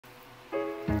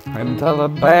I'm the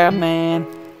Batman.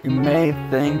 You may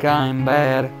think I'm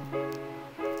bad,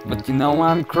 but you know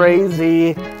I'm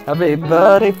crazy.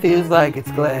 Everybody feels like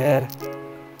it's glad.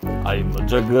 I'm a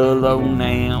juggalo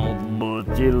now,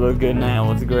 but you looking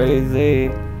now, it's crazy.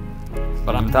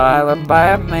 But I'm Tyler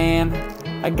Batman.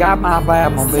 I got my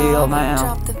Batmobile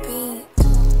now.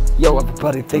 Yo,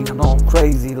 everybody think I'm all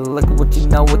crazy. Look at what you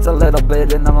know, it's a little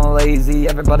bit and I'm lazy.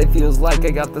 Everybody feels like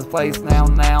I got this place now.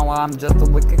 Now I'm just a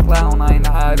wicked clown, I ain't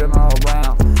hiding all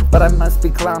around. But I must be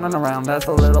clowning around, that's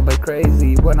a little bit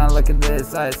crazy. When I look at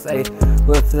this, I say,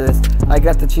 what's this? I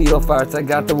got the Cheeto farts, I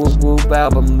got the Whoop Whoop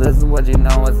album. This is what you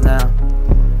know it's now.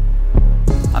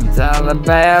 I'm Tyler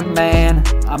Batman,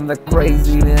 I'm the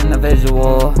crazy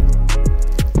individual.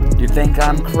 You think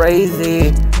I'm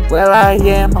crazy? Well, I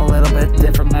am a little bit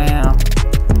different now.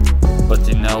 But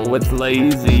you know it's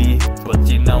lazy, but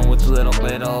you know it's a little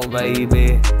bit old,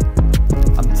 baby.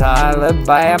 I'm Tyler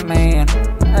Batman,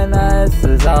 and this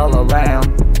is all around.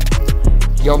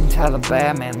 Yo, I'm Tyler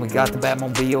Batman, we got the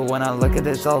Batmobile. When I look at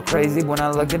this all crazy, when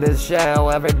I look at this show,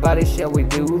 everybody, shall we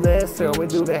do this? Shall we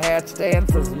do the hatch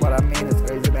dance? This is what I mean, it's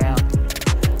crazy now.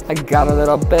 I got a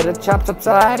little bit of chops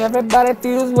upside. Everybody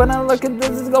feels when I look at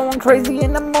this, it's going crazy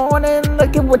in the morning.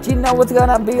 Look at what you know, it's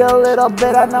gonna be a little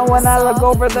bit. I know when I look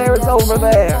over there, it's over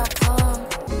there.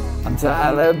 I'm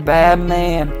Tyler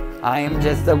Batman, I am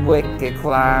just a wicked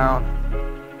clown.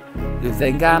 You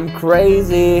think I'm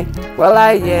crazy? Well,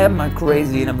 I am a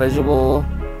crazy individual.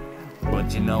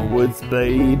 But you know it's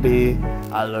baby.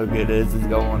 I look at this, it's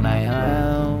going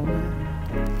down.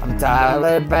 I'm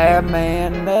Tyler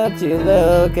Batman that you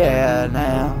look at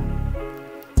now.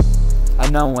 I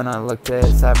know when I look at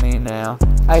this, I mean now.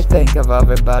 I think of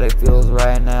everybody feels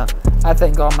right now. I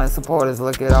think all my supporters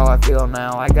look at how I feel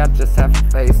now. I got just half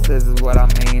a face, this is what I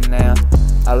mean now.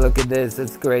 I look at this,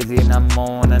 it's crazy in the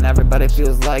morning. Everybody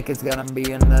feels like it's gonna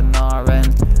be in the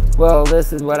Norrin. Well,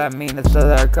 this is what I mean, it's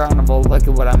the carnival. Look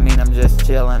at what I mean, I'm just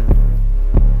chilling.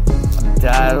 I'm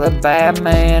Tyler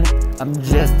Batman, I'm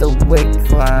just a wicked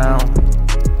clown.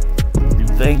 You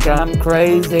think I'm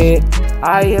crazy?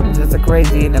 I am just a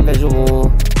crazy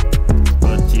individual.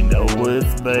 But you know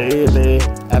it's baby.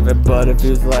 Everybody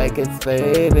feels like it's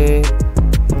baby.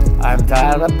 I'm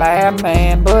Tyler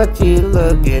Batman, but you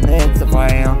looking it's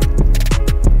around.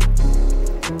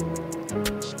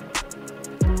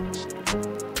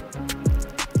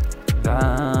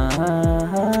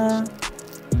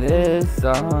 This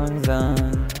song's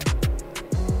done.